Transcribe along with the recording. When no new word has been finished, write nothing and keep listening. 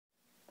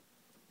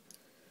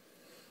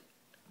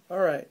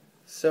Alright,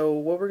 so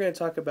what we're going to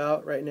talk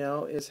about right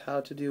now is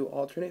how to do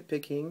alternate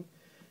picking,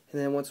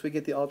 and then once we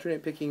get the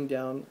alternate picking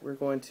down, we're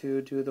going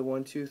to do the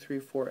 1, 2, 3,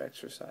 4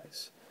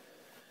 exercise.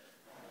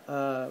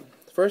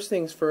 First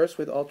things first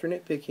with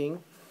alternate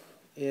picking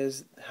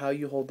is how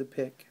you hold the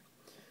pick.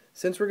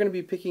 Since we're going to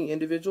be picking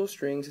individual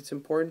strings, it's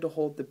important to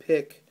hold the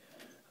pick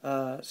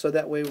so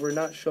that way we're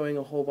not showing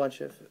a whole bunch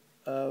of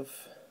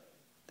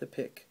the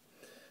pick.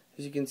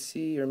 As you can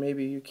see, or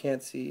maybe you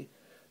can't see,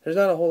 there's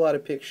not a whole lot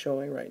of pick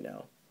showing right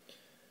now.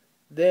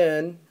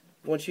 Then,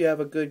 once you have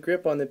a good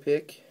grip on the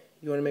pick,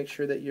 you want to make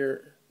sure that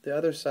the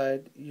other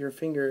side, your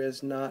finger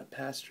is not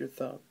past your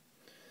thumb.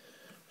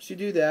 Once you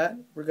do that,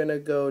 we're going to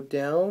go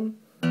down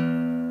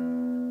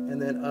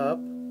and then up,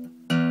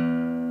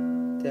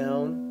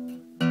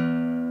 down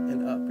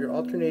and up. You're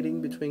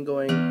alternating between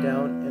going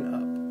down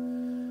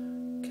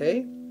and up.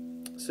 Okay?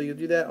 So you'll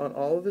do that on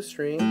all of the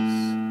strings.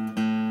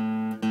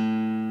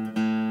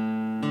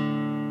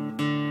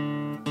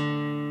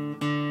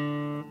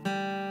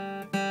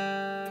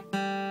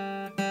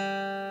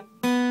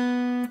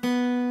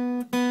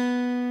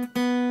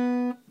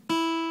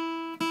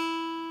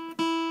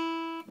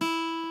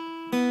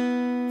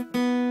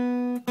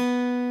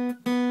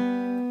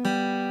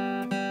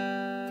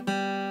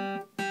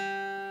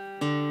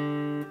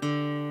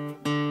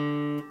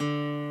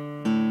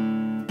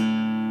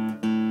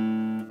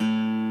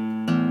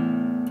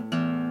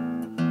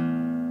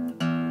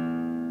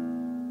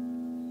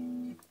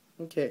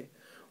 Okay,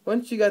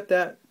 once you got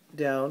that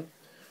down,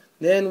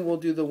 then we'll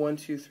do the 1,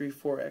 2, 3,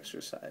 4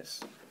 exercise.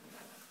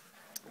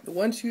 The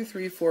 1, 2,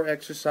 3, 4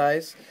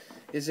 exercise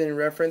is in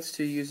reference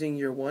to using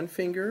your 1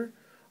 finger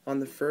on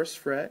the 1st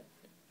fret,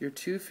 your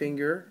 2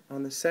 finger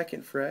on the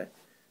 2nd fret,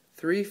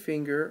 3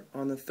 finger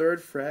on the 3rd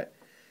fret,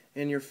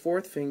 and your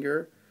 4th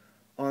finger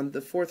on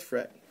the 4th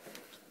fret.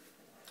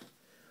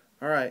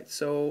 Alright,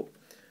 so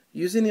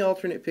using the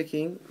alternate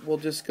picking, we'll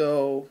just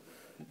go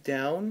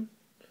down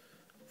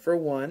for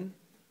 1.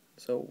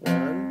 So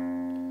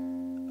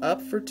 1,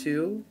 up for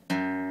 2,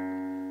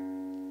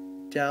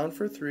 down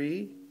for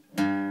 3,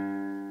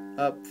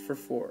 up for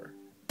 4.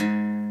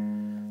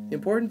 The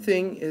important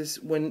thing is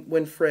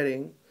when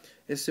fretting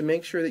is to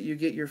make sure that you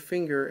get your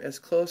finger as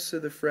close to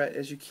the fret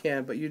as you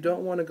can, but you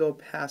don't want to go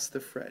past the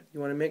fret.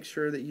 You want to make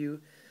sure that you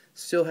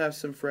still have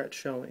some fret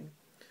showing.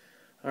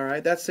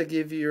 Alright, that's to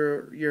give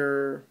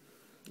you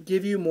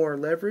more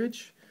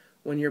leverage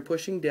when you're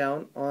pushing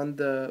down on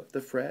the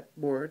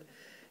fretboard.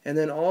 And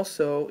then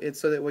also, it's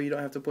so that way you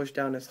don't have to push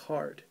down as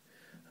hard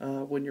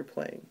when you're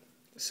playing.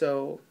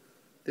 So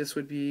this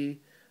would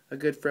be a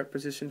good fret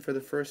position for the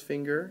 1st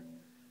finger,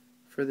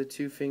 for the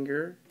 2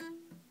 finger,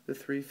 the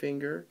 3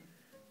 finger,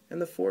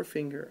 and the 4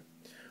 finger.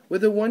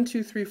 With the 1,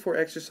 2, 3, 4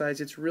 exercise,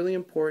 it's really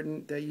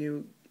important that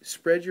you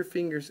spread your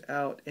fingers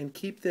out and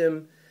keep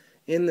them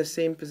in the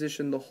same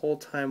position the whole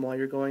time while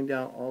you're going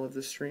down all of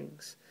the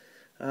strings.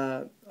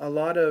 A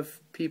lot of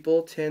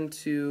people tend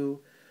to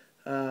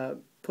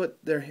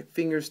put their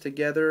fingers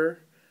together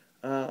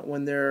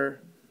when they're,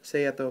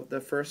 say, at the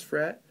 1st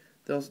fret.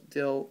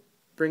 They'll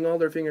bring all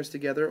their fingers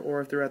together,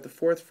 or if they're at the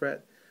 4th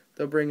fret,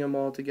 they'll bring them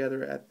all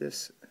together at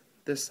this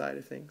side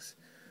of things.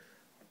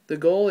 The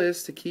goal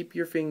is to keep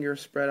your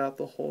fingers spread out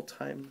the whole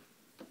time.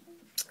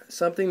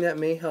 Something that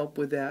may help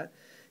with that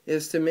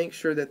is to make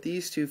sure that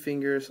these 2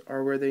 fingers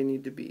are where they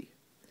need to be.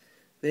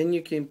 Then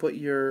you can put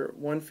your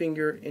 1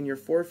 finger and your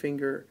 4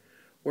 finger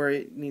where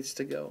it needs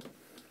to go.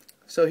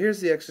 So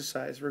here's the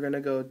exercise. We're going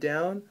to go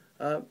down,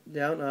 up,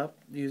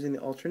 using the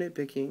alternate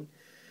picking,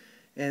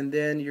 and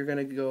then you're going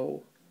to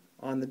go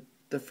on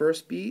the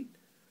 1st beat,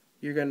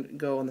 you're going to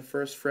go on the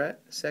 1st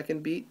fret,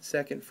 2nd beat,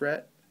 2nd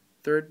fret,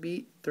 3rd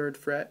beat, 3rd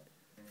fret,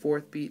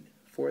 4th beat,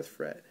 4th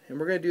fret. And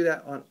we're going to do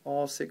that on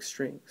all 6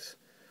 strings.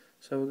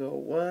 So we'll go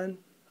 1,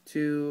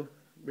 2,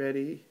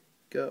 ready,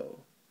 go.